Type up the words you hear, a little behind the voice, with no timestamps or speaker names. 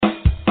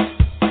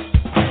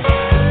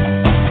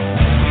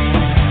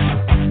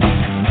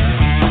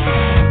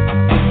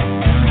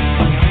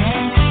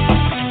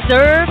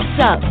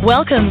up?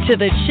 Welcome to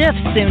the Shift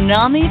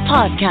Tsunami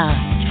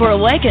Podcast for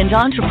awakened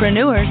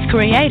entrepreneurs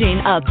creating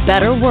a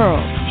better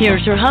world.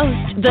 Here's your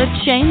host, the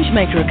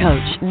changemaker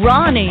coach,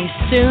 Ronnie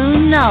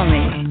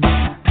Tsunami.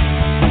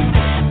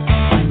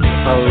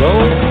 Hello.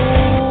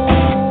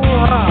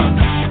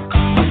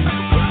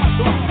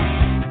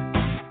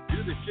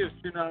 To the Shift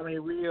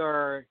Tsunami, we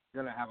are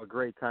going to have a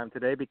great time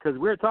today because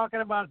we're talking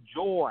about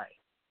joy.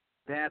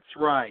 That's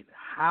right.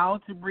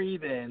 How to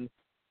breathe in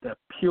the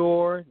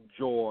pure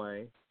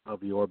joy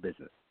of your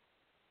business.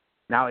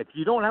 Now, if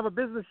you don't have a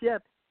business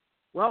yet,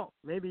 well,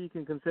 maybe you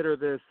can consider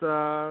this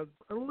a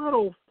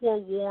little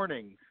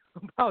forewarning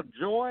about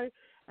joy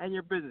and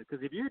your business.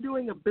 Because if you're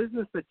doing a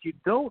business that you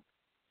don't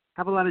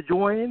have a lot of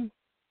joy in,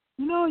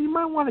 you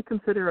might want to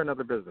consider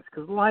another business.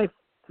 Because life,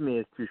 to me,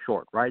 is too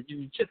short, right?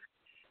 You just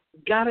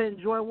got to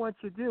enjoy what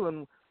you do.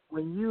 And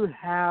when you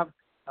have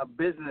a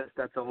business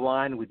that's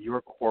aligned with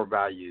your core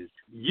values,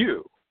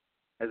 you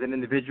as an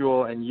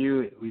individual and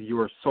you with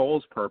your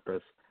soul's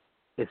purpose,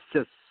 it's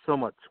just so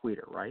much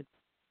sweeter, right?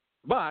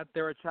 But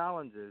there are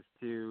challenges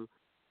to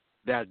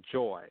that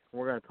joy.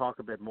 We're going to talk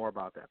a bit more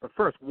about that. But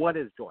first, what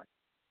is joy?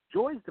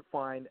 Joy is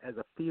defined as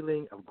a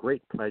feeling of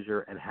great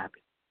pleasure and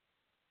happiness.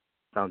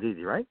 Sounds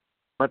easy, right?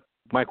 But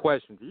my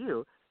question to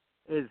you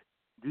is,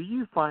 do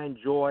you find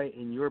joy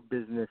in your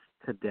business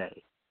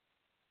today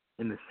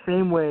in the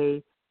same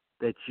way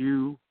that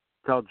you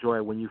felt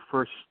joy when you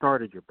first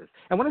started your business?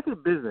 And when I say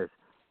business,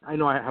 I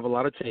know I have a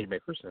lot of change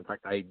makers. In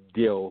fact, I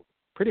deal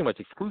pretty much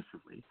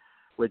exclusively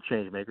with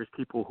change makers,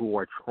 people who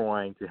are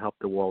trying to help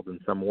the world in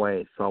some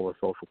way, solve a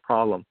social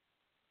problem.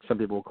 Some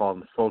people will call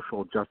them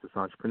social justice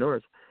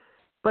entrepreneurs.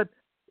 But,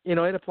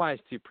 it applies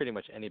to pretty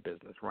much any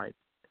business, right?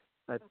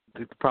 The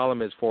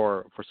problem is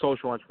for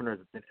social entrepreneurs,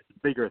 it's a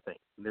bigger thing.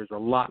 There's a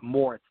lot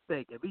more at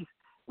stake. At least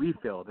we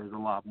feel there's a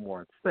lot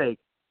more at stake.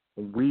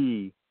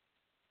 We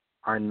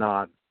are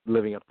not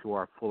living up to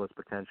our fullest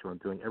potential and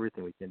doing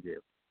everything we can do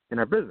in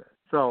our business.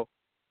 So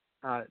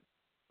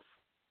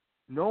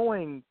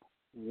knowing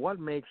what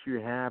makes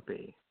you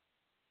happy,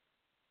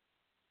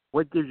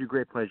 what gives you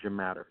great pleasure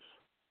matters.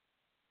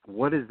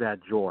 What is that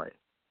joy?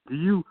 Do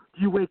you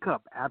wake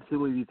up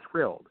absolutely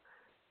thrilled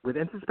with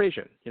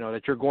anticipation,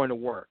 that you're going to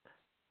work?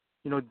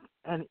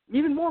 And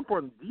even more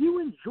important, do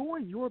you enjoy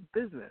your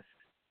business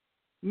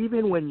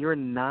even when you're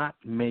not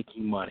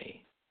making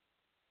money?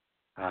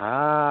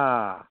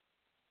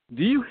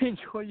 Do you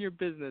enjoy your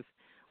business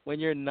when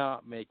you're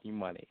not making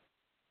money?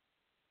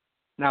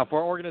 Now,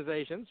 for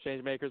organizations,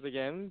 change makers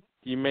again,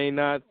 you may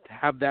not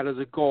have that as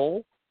a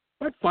goal,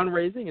 but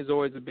fundraising is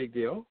always a big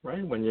deal,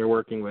 right? When you're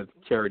working with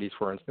charities,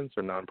 for instance,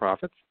 or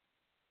nonprofits.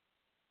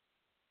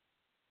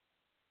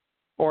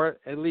 Or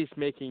at least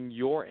making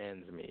your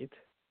ends meet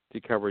to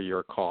cover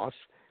your costs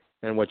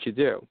and what you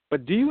do.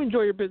 But do you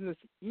enjoy your business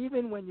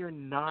even when you're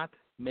not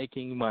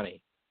making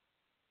money?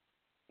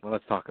 Well,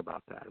 let's talk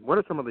about that. What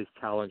are some of these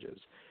challenges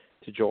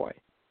to joy?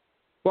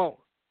 Well,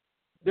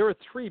 there are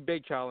three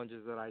big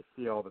challenges that I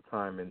see all the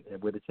time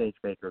with the change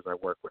makers I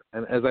work with.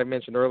 And as I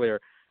mentioned earlier,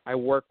 I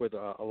work with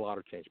a lot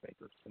of change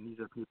makers. And these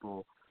are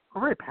people who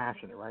are very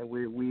passionate, right?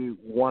 We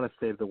want to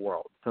save the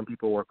world. Some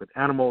people work with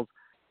animals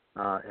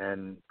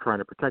and trying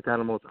to protect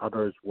animals.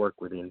 Others work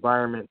with the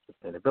environment,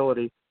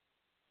 sustainability.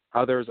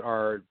 Others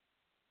are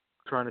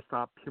trying to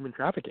stop human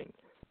trafficking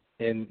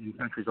in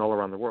countries all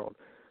around the world.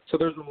 So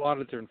there's a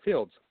lot of different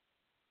fields.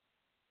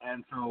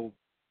 And so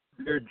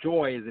their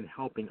joy is in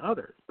helping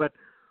others. But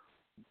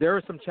there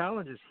are some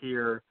challenges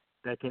here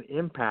that can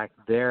impact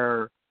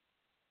their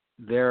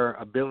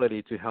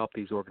ability to help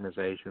these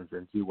organizations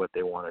and do what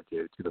they want to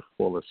do to the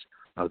fullest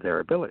of their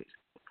abilities.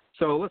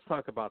 So let's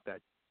talk about that.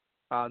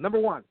 Number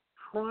one,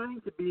 trying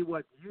to be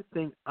what you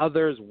think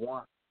others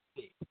want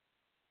to be.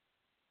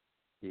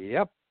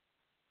 Yep,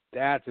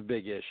 that's a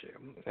big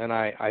issue. And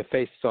I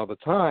face this all the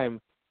time,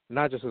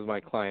 not just with my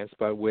clients,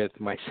 but with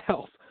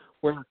myself,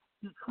 where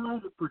you try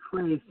to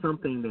portray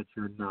something that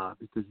you're not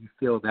because you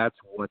feel that's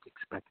what's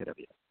expected of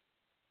you.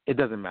 It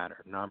doesn't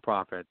matter.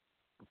 Nonprofit,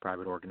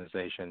 private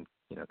organization,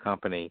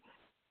 company.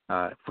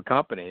 For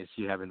companies,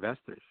 you have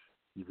investors.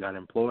 You've got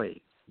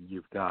employees.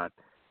 You've got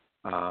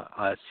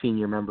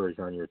senior members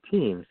on your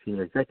team,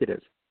 senior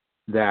executives,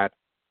 that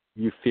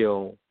you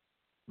feel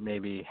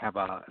maybe have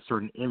a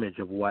certain image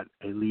of what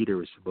a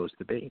leader is supposed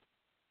to be.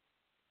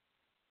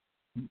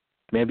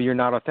 Maybe you're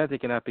not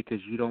authentic enough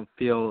because you don't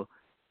feel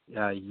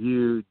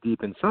you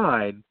deep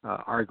inside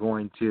are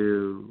going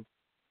to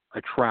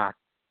attract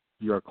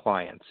your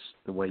clients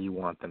the way you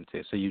want them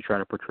to. So you try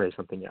to portray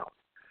something else.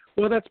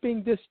 Well, that's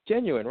being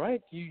disgenuine,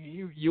 right?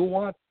 You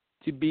want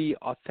to be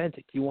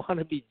authentic. You want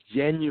to be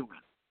genuine.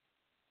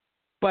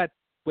 But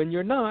when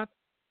you're not,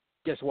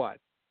 guess what?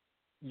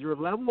 Your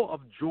level of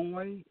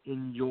joy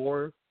in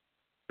your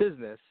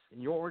business,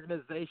 in your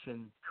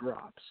organization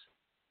drops,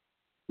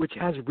 which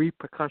has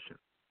repercussions,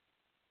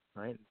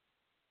 right?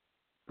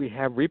 We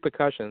have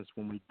repercussions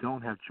when we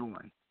don't have joy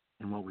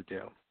in what we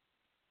do.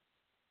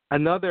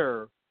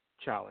 Another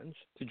challenge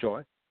to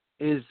joy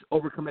is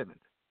overcommitment.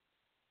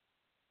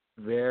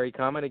 very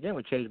common, again,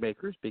 with change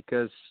makers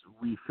because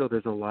we feel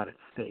there's a lot at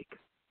stake.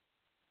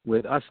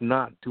 With us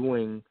not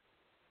doing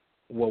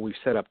what we've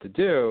set up to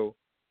do,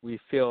 we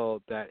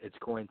feel that it's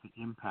going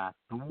to impact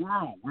the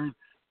world.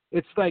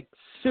 It's like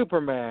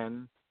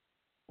Superman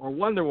or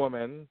Wonder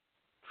Woman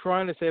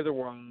trying to save the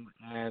world,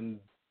 and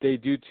they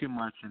do too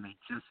much, and they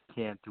just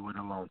can't do it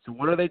alone. So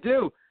what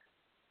do?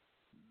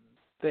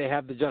 They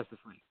have the Justice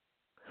League,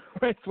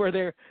 right? Where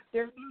they're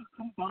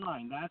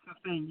combined. That's the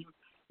thing.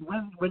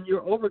 When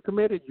you're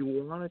overcommitted, you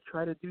want to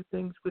try to do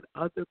things with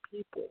other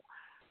people.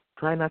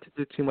 Try not to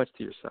do too much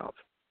to yourself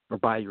or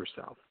by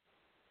yourself,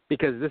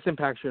 because this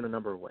impacts you in a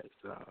number of ways,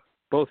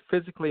 both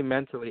physically,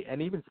 mentally,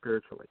 and even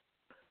spiritually.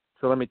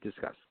 So let me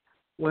discuss.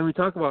 When we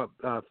talk about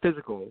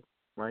physical,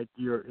 right,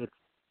 it's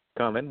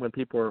common when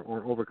people are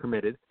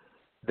overcommitted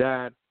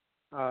that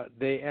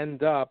they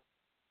end up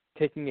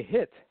taking a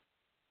hit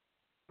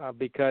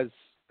because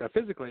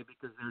physically,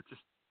 because they're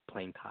just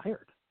plain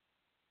tired,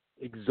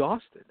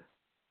 exhausted.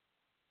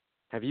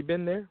 Have you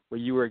been there where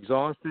you were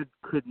exhausted,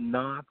 could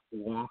not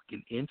walk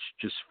an inch,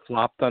 just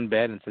flopped on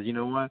bed and said, you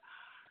know what,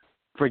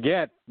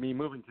 forget me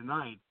moving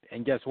tonight,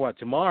 and guess what,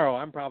 tomorrow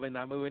I'm probably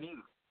not moving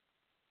either.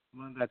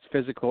 Well, that's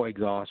physical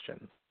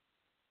exhaustion.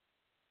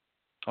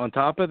 On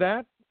top of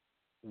that,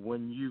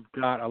 when you've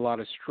got a lot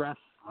of stress,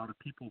 a lot of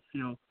people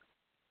feel,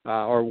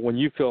 or when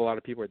you feel a lot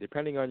of people are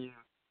depending on you,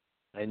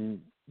 and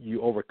you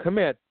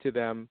overcommit to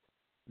them,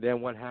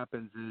 then what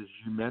happens is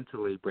you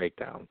mentally break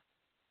down.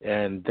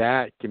 And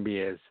that can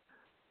be as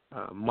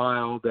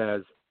mild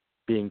as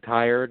being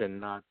tired and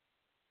not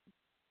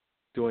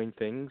doing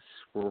things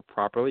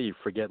properly. You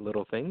forget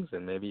little things,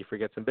 and maybe you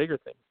forget some bigger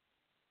things.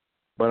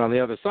 But on the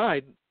other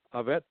side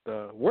of it,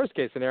 the worst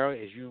case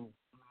scenario is you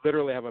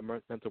literally have a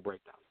mental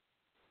breakdown.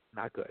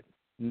 Not good.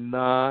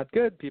 Not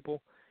good,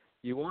 people.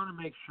 You want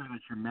to make sure that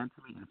you're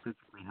mentally and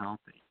physically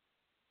healthy.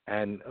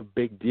 And a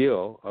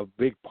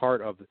big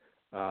part of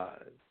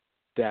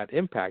that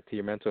impact to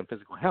your mental and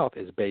physical health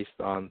is based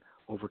on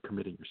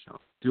overcommitting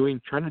yourself,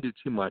 trying to do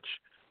too much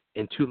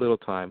in too little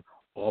time,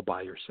 all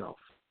by yourself.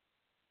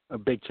 A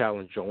big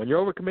challenge, Joel. When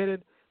you're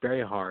overcommitted,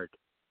 very hard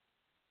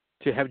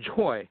to have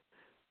joy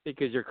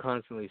because you're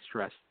constantly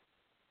stressed,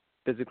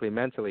 physically,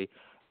 mentally,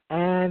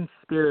 and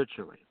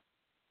spiritually.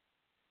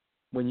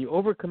 When you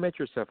overcommit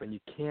yourself and you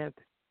can't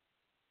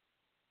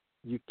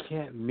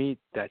meet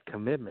that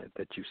commitment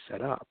that you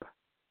set up,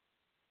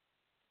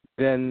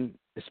 then,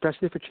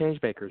 especially for change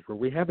makers, where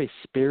we have a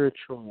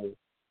spiritual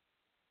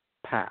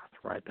path,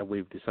 right, that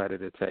we've decided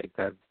to take,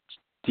 that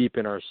deep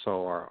in our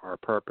soul, our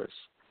purpose,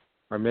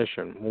 our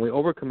mission, when we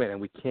overcommit and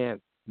we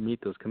can't meet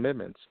those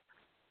commitments,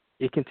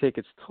 it can take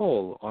its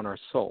toll on our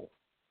soul,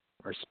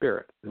 our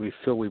spirit. We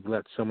feel we've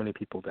let so many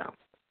people down.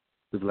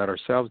 We've let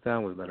ourselves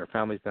down, we've let our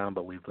families down,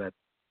 but we've let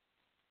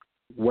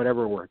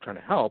whoever we're trying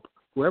to help,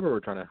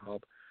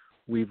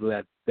 we've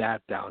let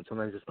that down.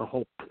 Sometimes it's the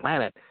whole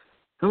planet.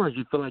 Sometimes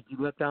you feel like you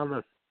let down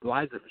the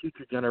lives of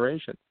future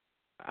generations.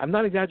 I'm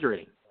not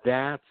exaggerating.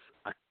 That's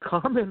a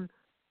common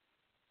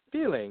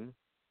feeling,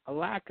 a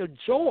lack of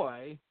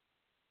joy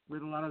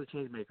with a lot of the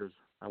change makers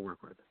I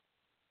work with.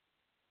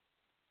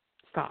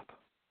 Stop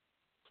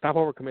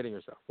overcommitting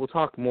yourself. We'll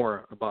talk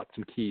more about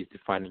some keys to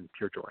finding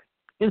pure joy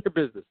in your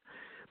business.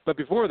 But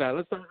before that,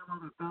 let's talk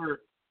about the third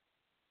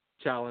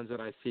challenge that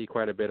I see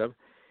quite a bit of.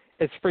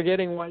 It's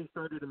forgetting why you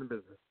started in the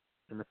business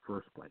in the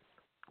first place.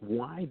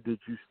 Why did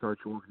you start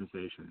your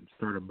organization,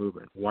 start a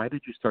movement? Why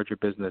did you start your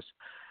business?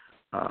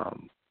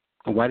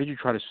 Why did you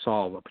try to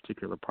solve a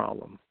particular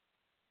problem?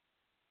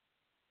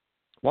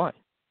 Why?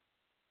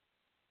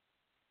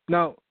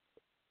 Now,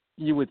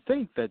 you would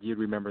think that you'd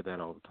remember that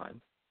all the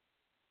time,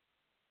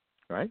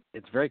 right?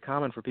 It's very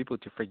common for people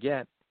to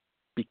forget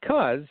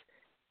because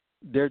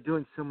they're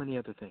doing so many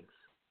other things.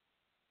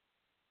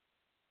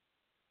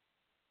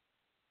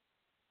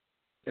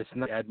 It's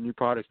not add new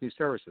products, new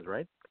services,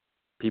 right?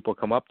 People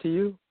come up to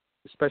you,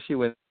 especially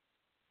when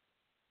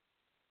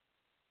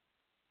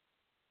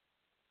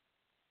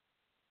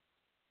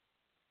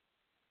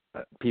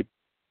people,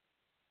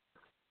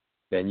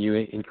 then you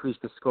increase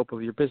the scope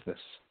of your business.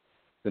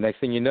 The next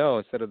thing you know,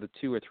 instead of the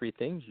 2 or 3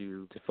 things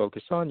you to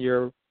focus on,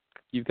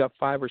 you've got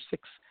 5 or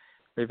 6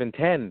 or even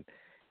 10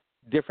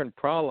 different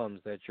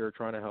problems that you're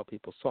trying to help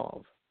people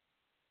solve.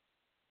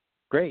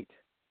 Great,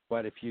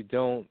 but if you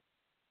don't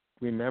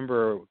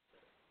remember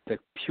the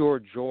pure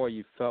joy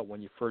you felt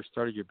when you first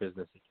started your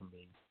business, it can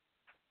be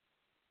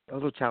a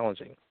little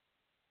challenging.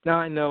 Now,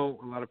 I know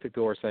a lot of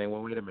people are saying,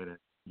 well, wait a minute,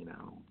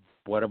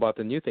 what about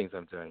the new things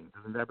I'm doing?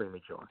 Doesn't that bring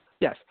me joy?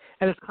 Yes,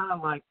 and it's kind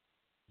of like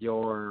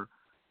your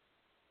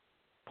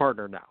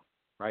partner now,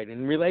 right?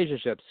 In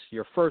relationships,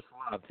 your first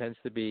love tends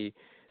to be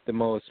the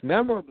most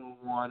memorable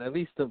one, at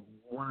least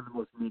one of the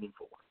most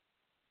meaningful ones,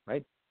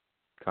 right?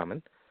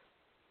 Common.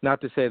 Not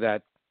to say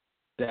that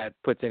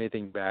puts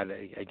anything bad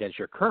against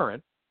your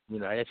current.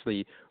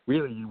 Actually,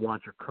 really, you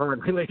want your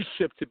current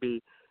relationship to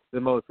be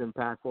the most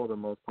impactful, the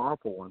most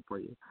powerful one for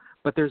you.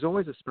 But there's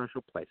always a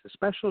special place, a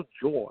special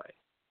joy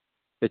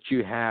that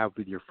you have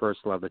with your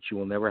first love that you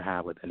will never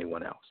have with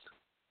anyone else.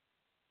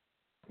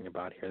 talking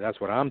about here. That's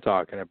what I'm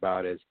talking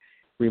about, is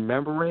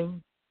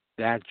remembering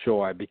that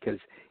joy, because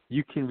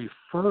you can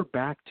refer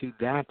back to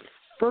that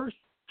first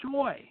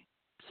joy,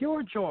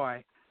 pure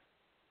joy,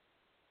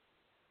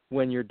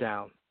 when you're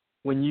down,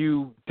 when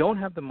you don't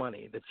have the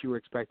money that you were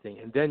expecting,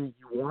 and then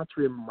you want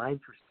to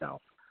remind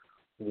yourself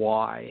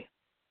why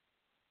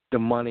the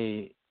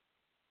money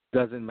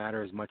doesn't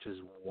matter as much as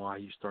why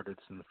you started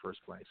this in the first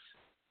place.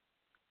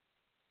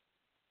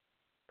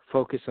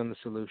 Focus on the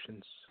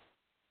solutions,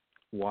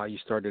 why you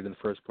started in the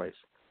first place.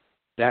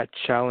 That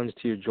challenge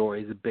to your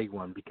joy is a big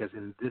one, because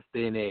in this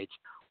day and age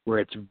where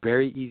it's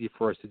very easy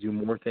for us to do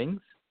more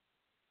things,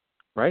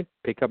 right?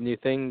 Pick up new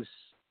things,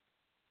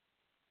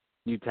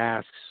 new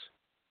tasks,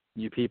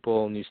 new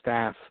people, new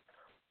staff,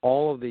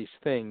 all of these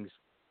things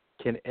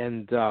can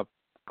end up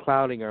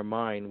clouding our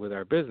mind with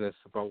our business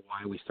about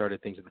why we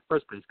started things in the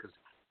first place, because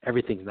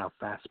everything's now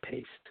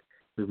fast-paced.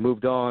 We've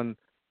moved on.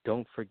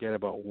 Don't forget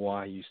about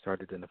why you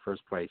started in the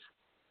first place.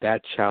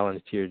 That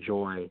challenge to your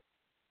joy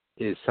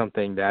is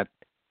something that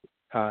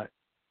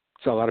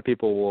so a lot of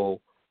people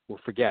will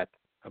forget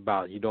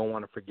about. You don't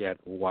want to forget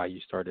why you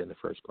started in the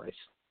first place.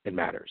 It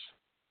matters.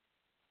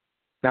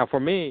 Now, for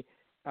me,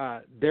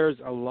 there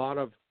are a lot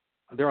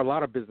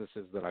of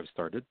businesses that I've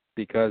started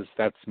because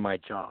that's my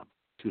job,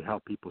 to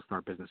help people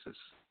start businesses.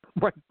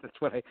 Right? That's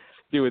what I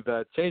do with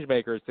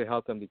changemakers, to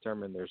help them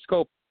determine their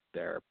scope,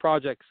 their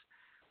projects,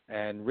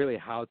 and really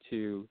how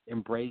to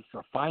embrace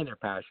or find their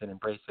passion,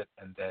 embrace it,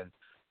 and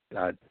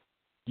then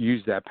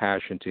use that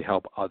passion to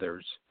help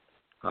others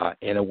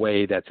in a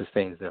way that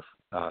sustains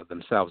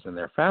themselves and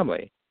their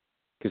family.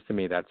 Because to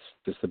me, that's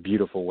just a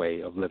beautiful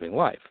way of living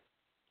life,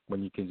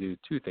 when you can do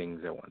two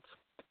things at once.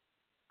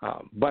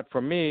 But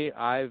for me,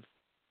 I've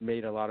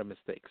made a lot of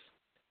mistakes.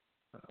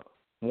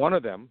 One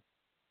of them,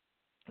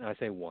 and I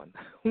say one,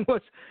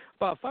 was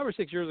about 5 or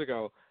 6 years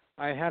ago.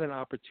 I had an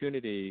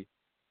opportunity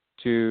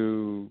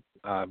to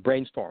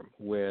brainstorm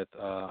with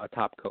a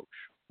top coach,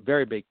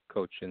 very big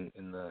coach in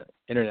the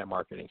internet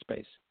marketing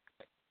space.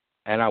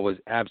 And I was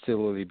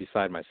absolutely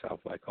beside myself,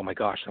 like, oh my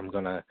gosh, I'm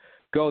going to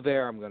go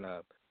there, I'm going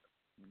to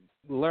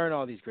learn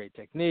all these great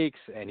techniques,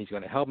 and he's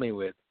going to help me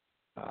with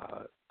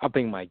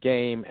upping my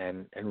game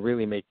and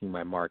really making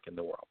my mark in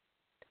the world.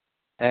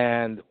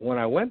 And when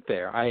I went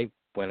there, I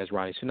went as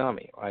Ronnie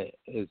Tsunami.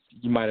 As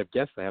you might have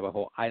guessed, I have a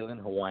whole island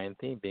Hawaiian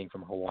theme, being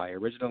from Hawaii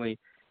originally,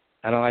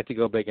 and I like to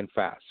go big and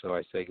fast, so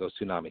I say go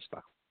tsunami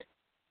style.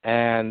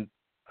 And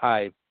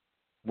I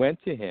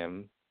went to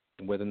him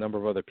with a number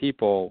of other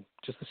people,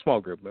 just a small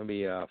group,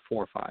 maybe 4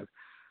 or 5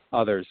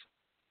 others.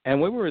 And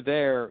when we were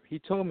there, he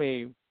told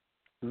me,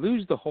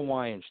 lose the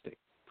Hawaiian shtick.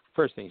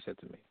 First thing he said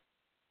to me.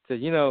 He said,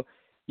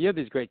 you have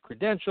these great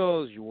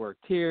credentials. You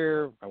worked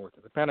here. I worked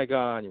at the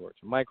Pentagon. You worked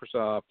at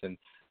Microsoft. And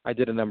I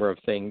did a number of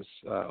things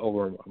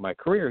over my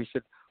career. He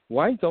said,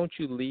 why don't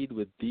you lead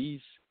with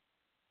these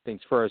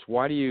things first?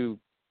 Why do you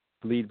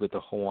lead with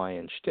the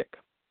Hawaiian shtick?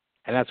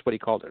 And that's what he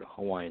called it, a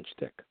Hawaiian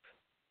shtick.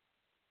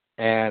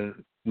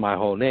 And my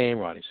whole name,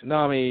 Ronnie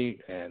Tsunami,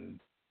 and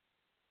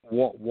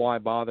why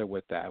bother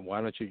with that?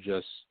 Why don't you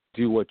just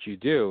do what you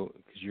do?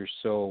 Because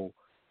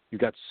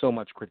you've got so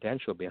much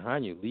credential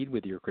behind you. Lead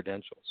with your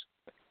credentials.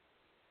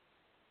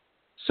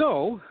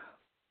 So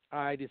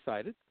I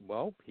decided,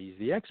 well, he's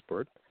the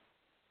expert.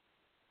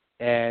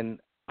 And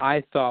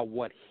I thought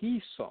what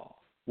he saw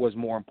was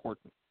more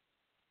important.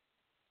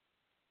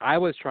 I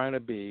was trying to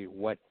be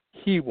what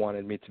he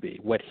wanted me to be,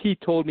 what he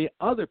told me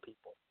other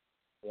people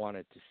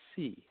wanted to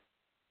see.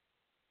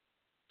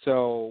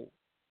 So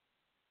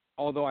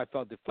although I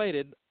felt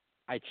deflated,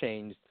 I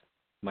changed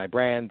my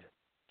brand,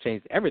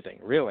 changed everything,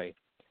 really.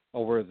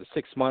 Over the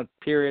 6-month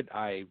period,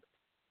 I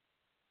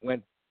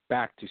went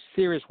back to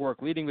serious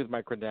work, leading with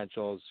my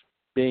credentials,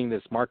 being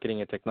this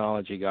marketing and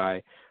technology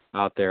guy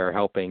out there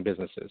helping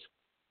businesses.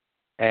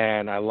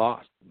 And I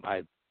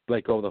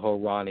let go of the whole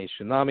Ronnie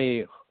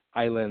Tsunami,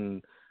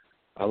 island,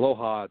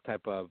 aloha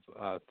type of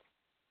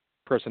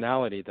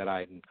personality that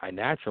I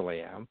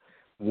naturally am,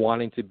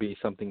 wanting to be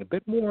something a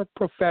bit more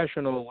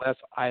professional, less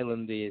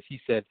islandy. As he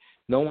said,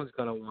 no one's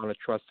going to want to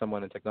trust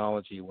someone in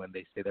technology when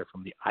they say they're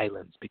from the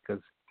islands,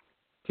 because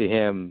to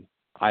him,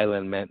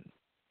 island meant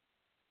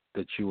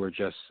that you were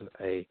just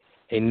a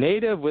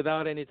native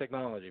without any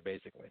technology,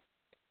 basically.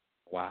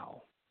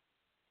 Wow.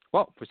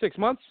 Well, for 6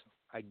 months,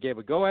 I gave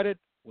a go at it.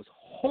 It was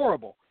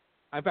horrible.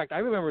 In fact, I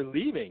remember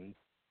leaving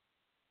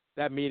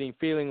that meeting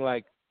feeling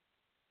like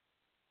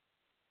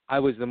I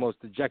was the most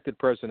dejected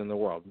person in the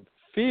world,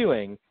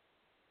 feeling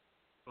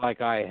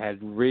like I had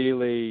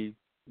really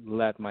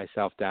let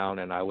myself down,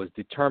 and I was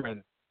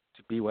determined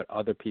to be what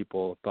other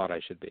people thought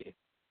I should be.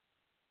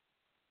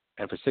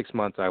 And for 6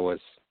 months, I was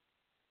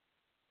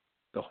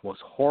the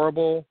most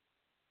horrible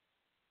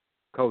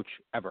coach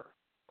ever.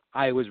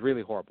 I was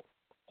really horrible.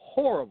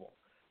 Horrible.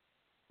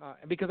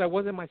 Because I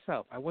wasn't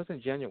myself. I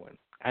wasn't genuine.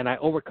 And I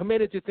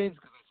overcommitted to things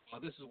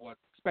because this is what's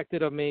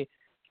expected of me.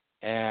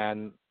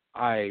 And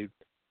I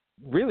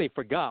really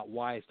forgot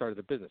why I started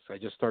the business. I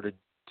just started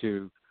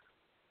to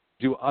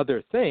do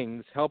other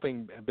things,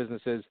 helping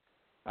businesses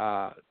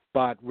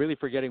but really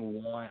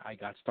forgetting why I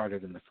got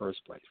started in the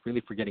first place,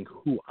 really forgetting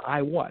who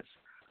I was.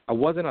 I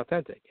wasn't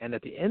authentic. And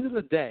at the end of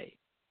the day,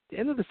 at the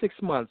end of the 6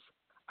 months,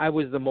 I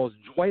was the most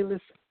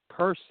joyless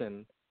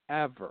person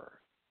ever.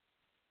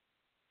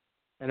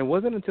 And it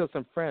wasn't until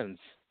some friends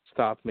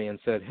stopped me and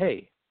said,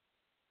 hey,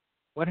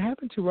 what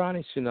happened to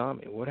Ronnie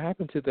Tsunami? What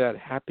happened to that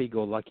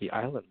happy-go-lucky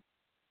island?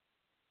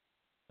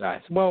 I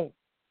said, well,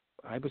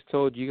 I was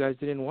told you guys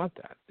didn't want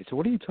that. They said,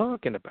 what are you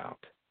talking about?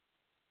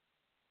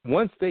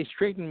 Once they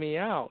straightened me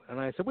out, and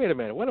I said, wait a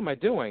minute, what am I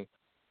doing?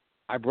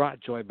 I brought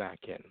joy back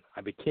in.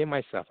 I became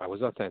myself. I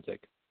was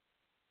authentic.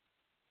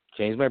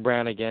 Changed my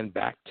brand again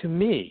back to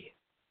me.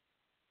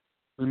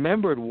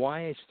 Remembered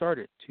why I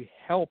started, to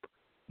help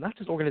not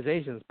just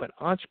organizations, but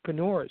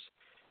entrepreneurs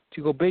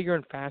to go bigger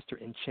and faster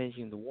in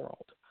changing the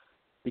world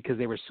because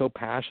they were so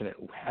passionate,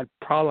 had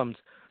problems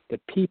that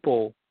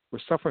people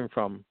were suffering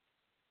from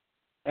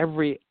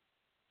every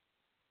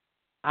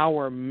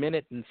hour,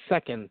 minute, and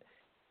second,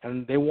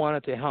 and they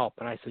wanted to help.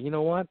 And I said, you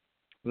know what?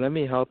 Let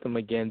me help them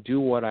again, do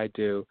what I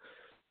do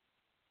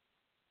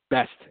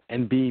best,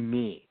 and be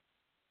me.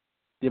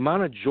 The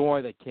amount of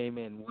joy that came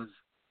in was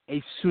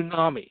a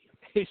tsunami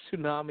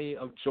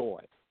of joy.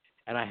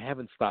 And I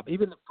haven't stopped.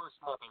 Even the first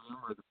month, I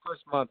remember the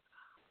first month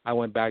I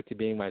went back to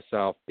being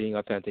myself, being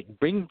authentic,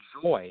 bringing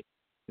joy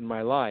in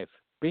my life,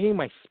 bringing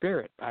my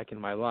spirit back in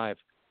my life.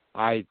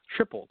 I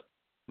tripled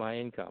my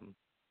income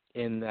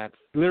in that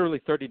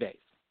literally 30 days.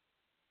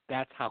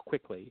 That's how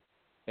quickly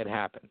it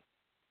happened.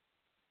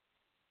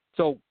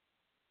 So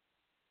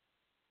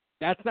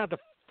that's not the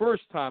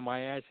first time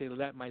I actually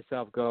let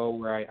myself go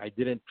where I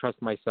didn't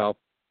trust myself.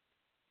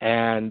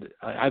 And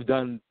I've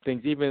done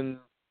things even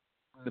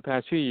in the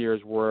past few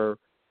years where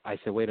I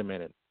said, wait a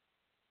minute.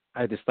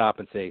 I had to stop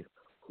and say,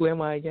 who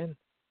am I again?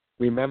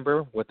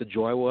 Remember what the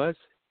joy was?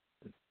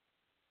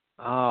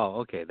 Oh,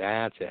 okay,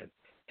 that's it.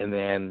 And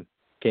then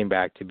came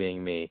back to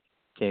being me,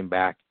 came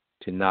back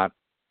to not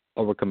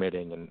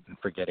overcommitting and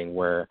forgetting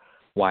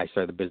why I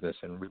started the business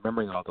and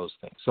remembering all those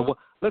things. So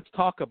let's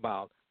talk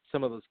about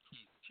some of those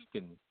keys that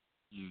you can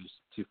use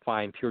to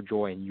find pure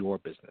joy in your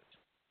business.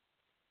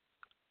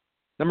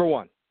 Number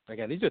one,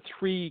 again, these are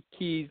 3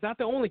 keys, not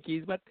the only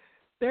keys, but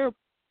they're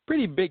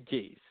pretty big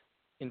keys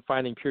in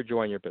finding pure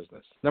joy in your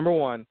business. Number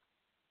 1,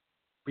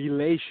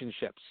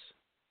 relationships.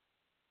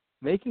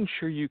 Making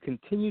sure you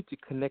continue to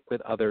connect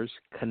with others,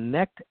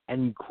 connect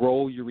and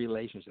grow your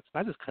relationships.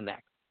 Not just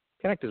connect.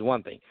 Connect is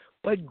one thing,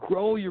 but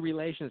grow your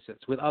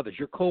relationships with others,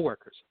 your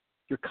coworkers,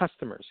 your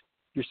customers,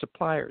 your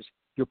suppliers,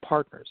 your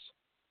partners.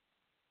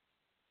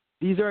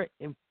 These are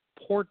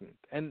important.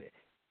 And,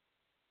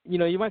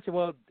 you might say,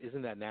 well,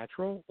 isn't that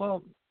natural?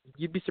 Well,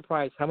 you'd be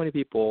surprised how many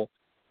people,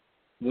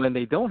 when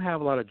they don't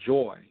have a lot of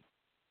joy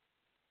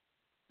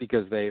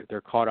because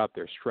they're caught up,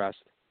 they're stressed,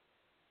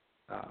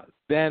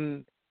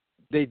 then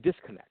they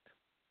disconnect.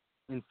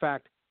 In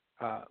fact,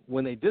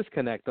 when they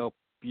disconnect, though,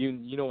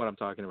 you know what I'm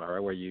talking about, right?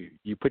 Where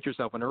you put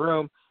yourself in a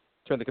room,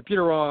 turn the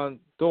computer on,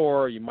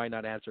 door, you might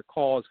not answer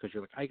calls because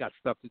you're like, I got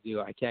stuff to do.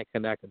 I can't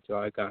connect until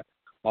I got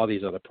all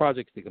these other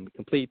projects that can be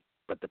complete,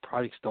 but the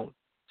projects don't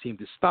seem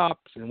to stop,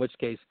 in which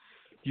case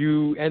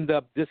you end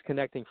up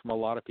disconnecting from a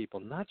lot of people,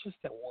 not just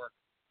at work,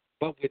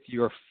 but with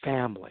your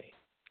family.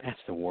 That's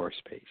the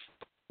worst place.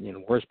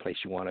 Worst place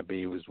you want to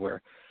be is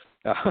where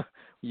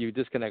you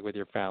disconnect with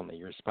your family,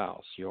 your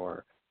spouse,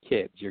 your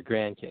kids, your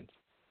grandkids.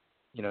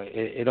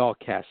 It all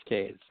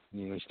cascades.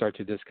 You start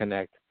to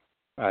disconnect.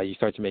 You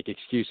start to make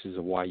excuses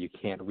of why you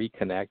can't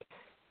reconnect.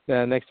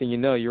 Next thing you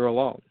know, you're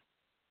alone.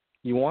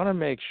 You want to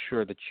make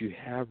sure that you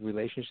have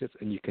relationships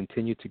and you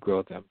continue to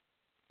grow them.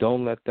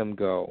 Don't let them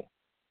go.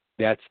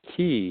 That's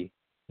key,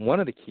 one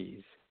of the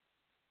keys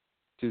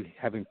to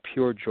having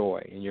pure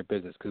joy in your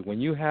business. Because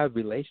when you have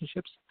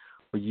relationships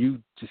where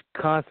you just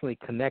constantly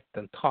connect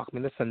and talk,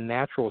 that's a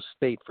natural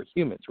state for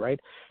humans, right?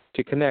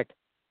 To connect,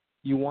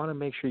 you want to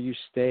make sure you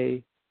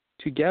stay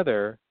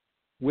together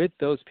with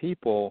those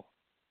people,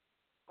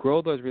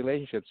 grow those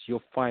relationships.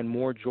 You'll find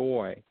more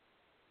joy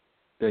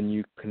than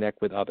you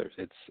connect with others.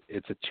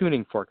 It's a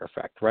tuning fork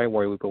effect, right?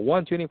 Where we put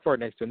one tuning fork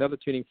next to another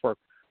tuning fork.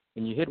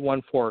 When you hit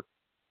one fork,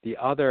 the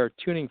other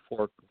tuning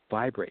fork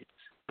vibrates.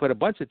 Put a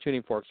bunch of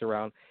tuning forks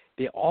around,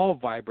 they all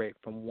vibrate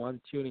from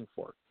one tuning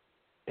fork.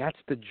 That's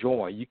the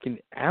joy. You can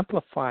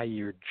amplify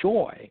your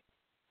joy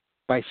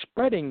by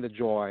spreading the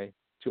joy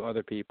to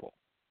other people.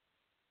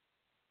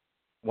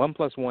 1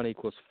 + 1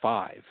 =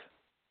 5.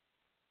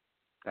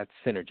 That's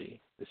synergy,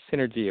 the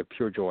synergy of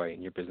pure joy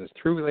in your business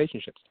through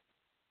relationships.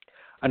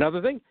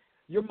 Another thing,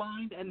 your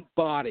mind and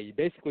body,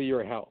 basically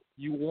your health.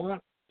 You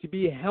want to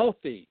be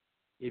healthy.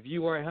 If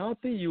you are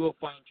healthy, you will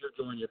find pure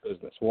joy in your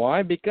business.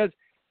 Why? Because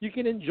you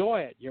can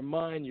enjoy it. Your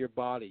mind, your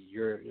body,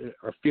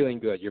 are feeling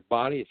good. Your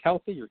body is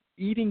healthy. You're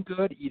eating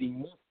good, eating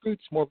more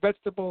fruits, more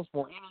vegetables,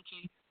 more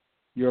energy.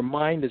 Your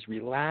mind is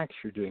relaxed.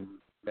 You're doing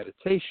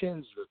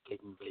meditations. You're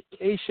taking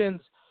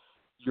vacations.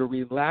 You're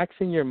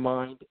relaxing your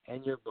mind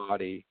and your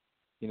body.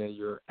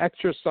 You're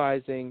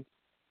exercising.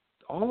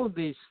 All of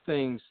these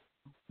things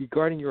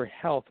regarding your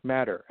health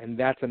matter. And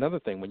that's another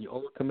thing. When you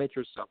overcommit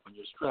yourself, when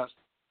you're stressed,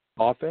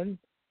 Often,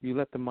 you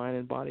let the mind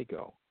and body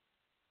go.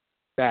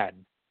 Bad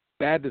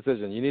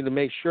decision. You need to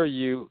make sure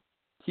you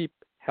keep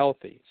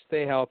healthy,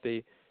 stay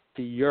healthy.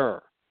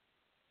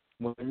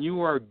 When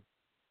you are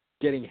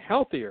getting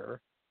healthier,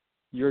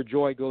 your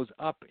joy goes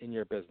up in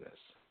your business.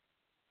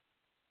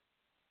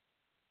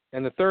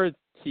 And the third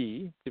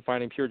key to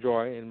finding pure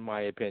joy, in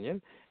my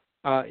opinion,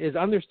 is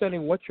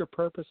understanding what your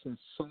purpose and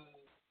soul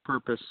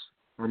purpose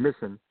or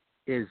mission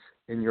is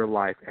in your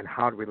life and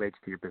how it relates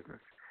to your business.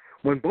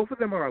 When both of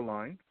them are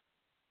aligned,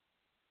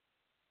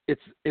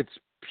 it's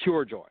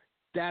pure joy.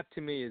 That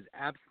to me is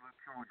absolute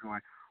pure joy.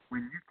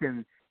 When you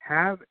can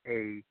have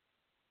a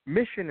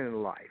mission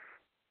in life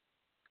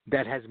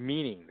that has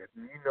meaning, that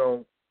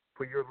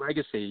for your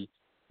legacy,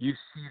 you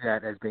see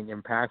that as being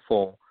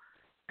impactful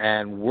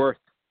and worth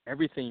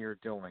everything you're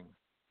doing.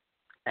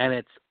 And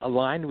it's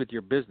aligned with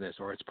your business,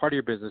 or it's part of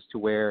your business to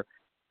where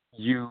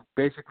you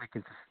basically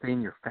can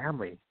sustain your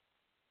family.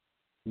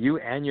 You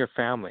and your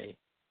family,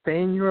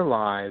 sustain your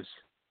lives,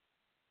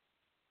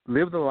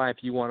 live the life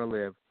you want to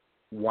live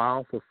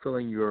while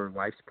fulfilling your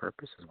life's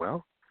purpose as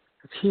well.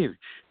 That's huge.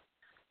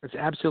 It's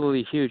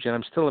absolutely huge. And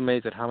I'm still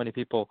amazed at how many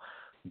people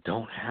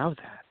don't have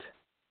that.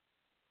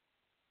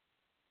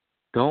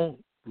 Don't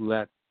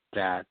let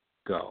that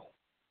go.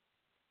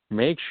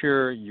 Make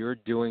sure you're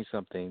doing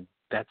something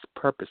that's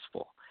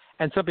purposeful.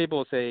 And some people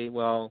will say,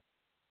 well,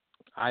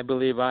 I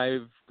believe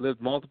I've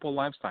lived multiple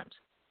lifetimes,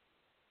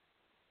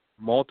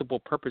 multiple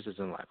purposes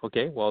in life.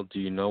 Okay, well, do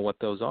you know what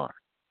those are?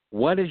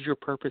 What is your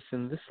purpose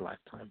in this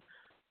lifetime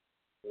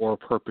or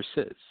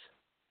purposes?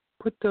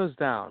 Put those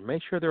down.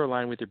 Make sure they're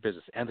aligned with your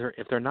business. And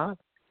if they're not,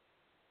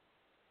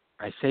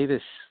 I say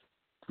this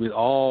with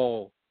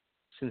all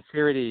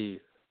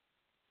sincerity,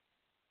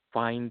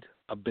 find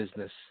a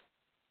business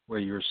where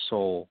your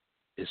soul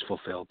is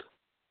fulfilled.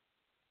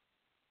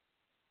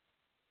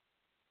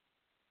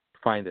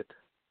 Find it.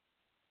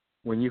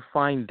 When you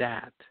find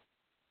that,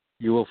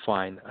 you will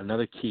find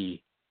another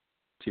key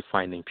to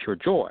finding pure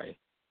joy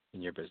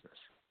in your business.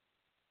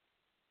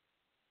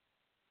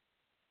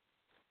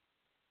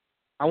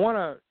 I want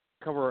to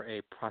cover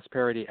a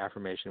prosperity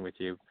affirmation with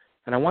you,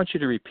 and I want you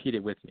to repeat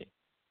it with me.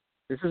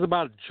 This is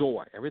about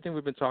joy, everything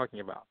we've been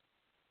talking about.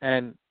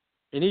 And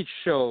in each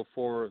show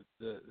for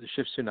the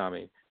Shift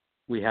Tsunami,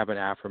 we have an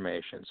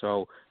affirmation.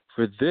 So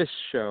for this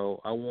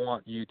show, I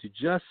want you to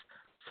just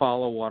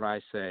follow what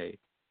I say.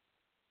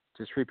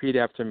 Just repeat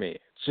after me.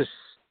 It's just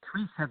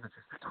 3 sentences.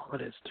 That's all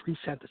it is. 3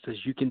 sentences.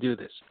 You can do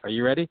this. Are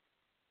you ready?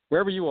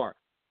 Wherever you are.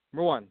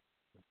 Number 1,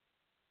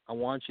 I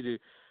want you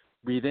to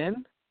breathe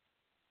in,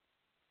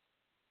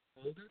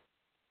 hold it,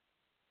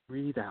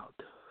 breathe out.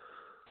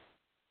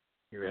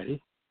 You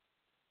ready?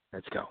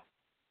 Let's go.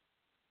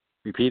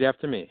 Repeat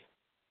after me.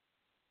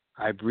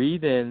 I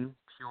breathe in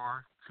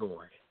pure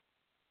joy.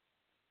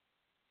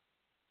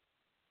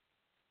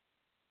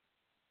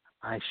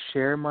 I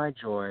share my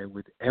joy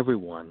with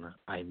everyone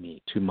I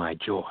meet to my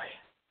joy.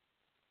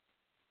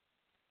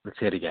 Let's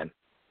say it again.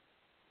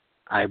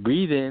 I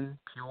breathe in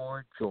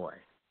pure joy.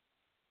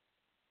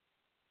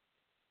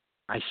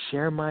 I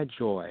share my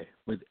joy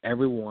with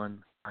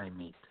everyone I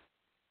meet.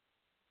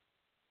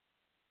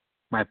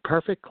 My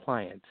perfect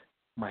client,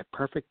 my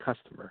perfect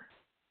customer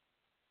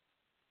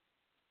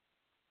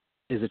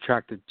is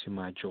attracted to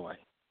my joy.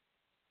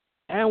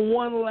 And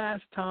one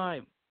last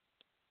time.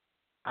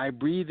 I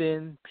breathe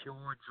in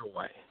pure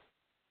joy.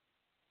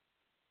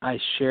 I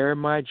share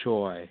my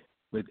joy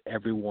with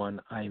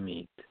everyone I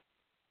meet.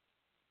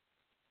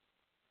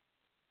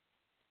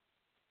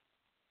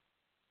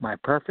 My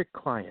perfect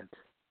client,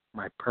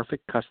 my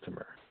perfect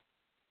customer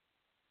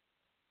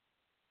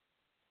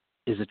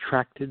is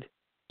attracted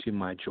to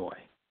my joy.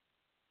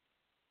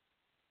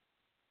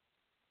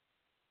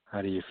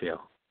 How do you feel?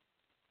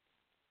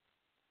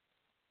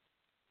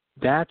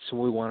 That's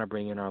what we want to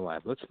bring in our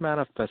life. Let's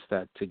manifest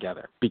that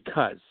together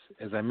because,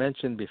 as I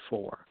mentioned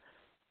before,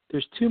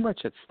 there's too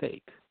much at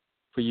stake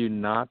for you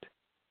not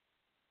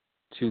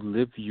to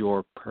live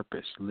your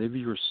purpose, live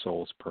your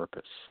soul's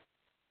purpose.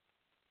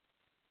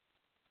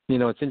 You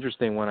know, it's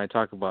interesting when I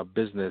talk about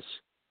business,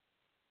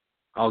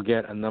 I'll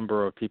get a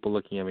number of people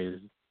looking at me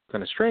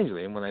kind of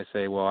strangely. And when I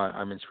say, well,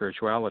 I'm in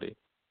spirituality,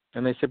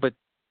 and they say, but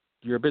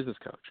you're a business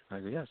coach. I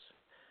go, yes.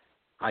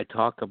 I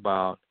talk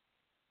about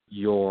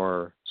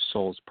your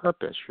soul's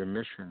purpose, your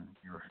mission,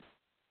 your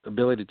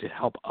ability to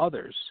help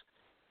others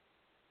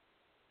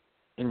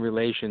in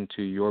relation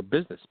to your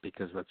business.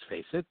 Because let's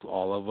face it,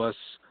 all of us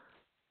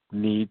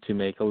need to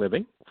make a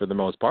living for the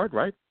most part,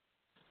 right?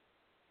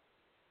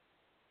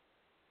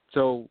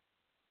 So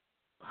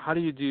how do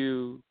you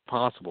do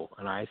possible?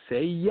 And I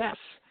say yes,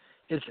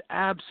 it's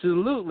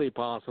absolutely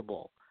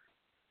possible.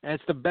 And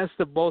it's the best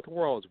of both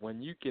worlds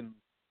when you can,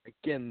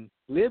 again,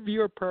 live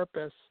your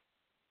purpose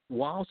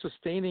while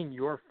sustaining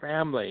your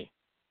family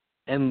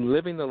and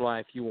living the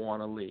life you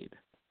want to lead.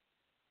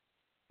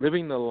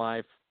 Living the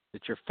life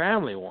that your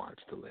family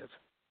wants to live.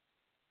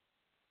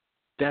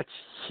 That's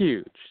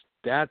huge.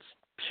 That's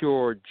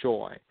pure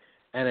joy.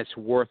 And it's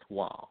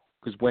worthwhile.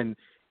 Because when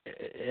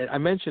I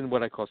mentioned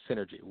what I call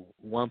synergy,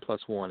 1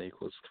 + 1 =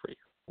 3.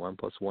 1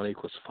 plus 1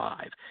 equals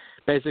 5.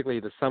 Basically,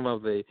 the sum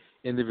of the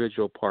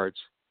individual parts,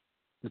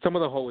 the sum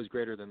of the whole is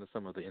greater than the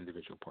sum of the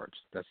individual parts.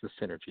 That's the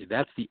synergy.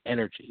 That's the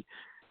energy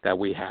that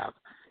we have.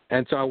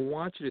 And so I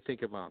want you to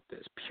think about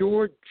this.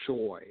 Pure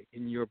joy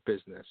in your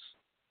business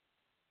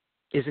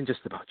isn't just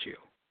about you.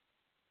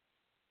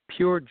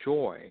 Pure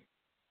joy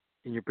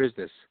in your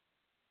business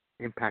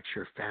impacts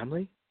your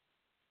family,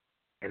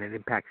 and it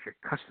impacts your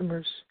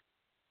customers,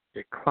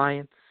 your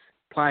clients,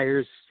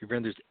 suppliers, your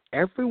vendors,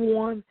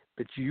 everyone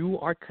that you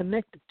are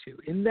connected to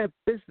in that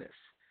business.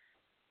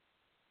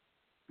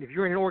 If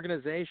you're in an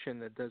organization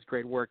that does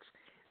great works,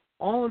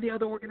 all of the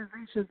other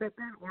organizations that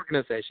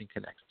organization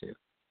connects to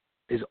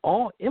is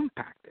all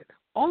impacted.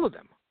 All of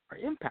them are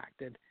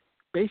impacted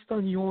based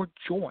on your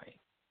joy.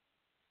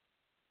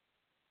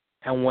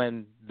 And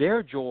when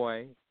their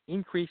joy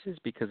increases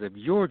because of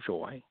your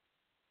joy,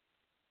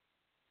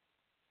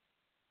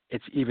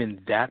 it's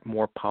even that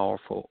more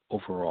powerful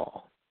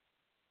overall.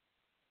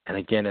 And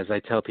again, as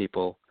I tell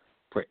people,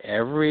 for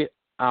every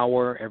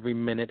hour, every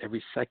minute,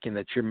 every second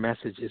that your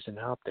message isn't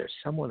out there,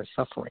 someone is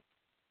suffering.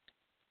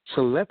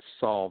 So let's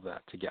solve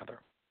that together.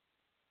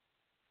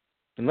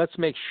 And let's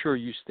make sure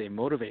you stay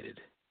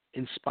motivated,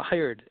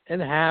 inspired, and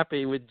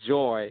happy with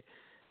joy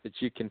that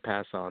you can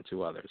pass on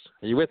to others.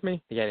 Are you with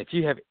me? Again, if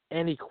you have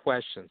any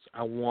questions,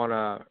 I want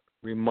to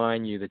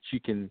remind you that you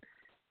can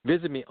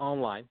visit me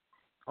online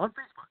on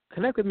Facebook.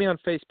 Connect with me on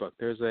Facebook.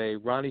 There's a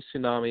Ronnie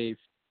Tsunami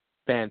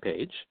fan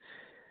page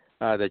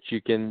that you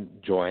can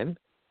join.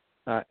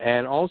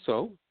 And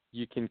also,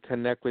 you can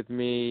connect with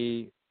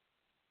me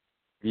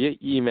via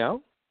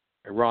email,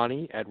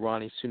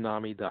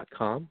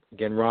 Ronnie@RonnieTsunami.com.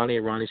 Again,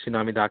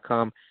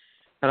 Ronnie@RonnieTsunami.com.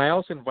 And I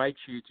also invite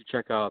you to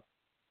check out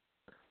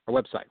our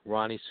website,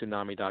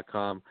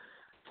 RonnieTsunami.com,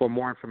 for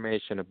more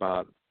information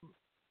about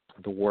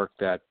the work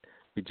that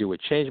we do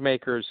with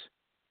changemakers,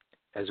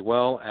 as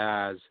well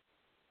as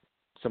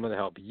some of the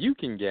help you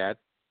can get.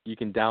 You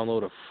can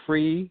download a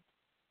free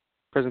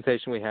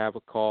presentation we have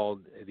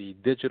called the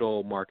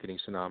Digital Marketing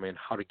Tsunami and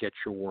how to get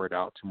your word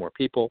out to more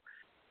people,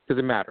 because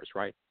it matters,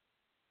 right?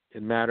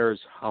 It matters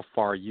how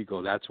far you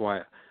go. That's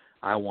why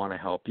I want to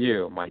help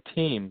you. My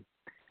team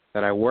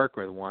that I work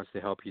with wants to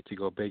help you to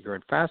go bigger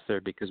and faster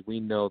because we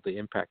know the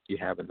impact you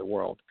have in the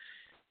world.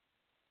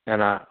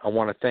 And I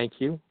want to thank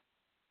you.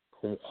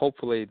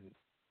 Hopefully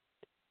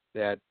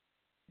that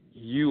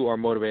you are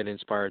motivated and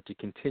inspired to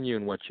continue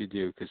in what you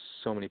do because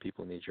so many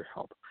people need your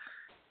help.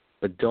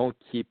 But don't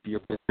keep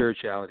your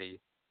spirituality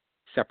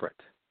separate.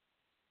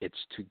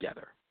 It's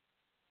together.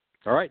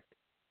 All right?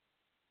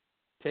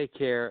 Take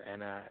care,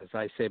 and as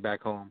I say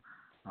back home,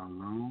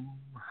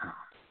 aloha.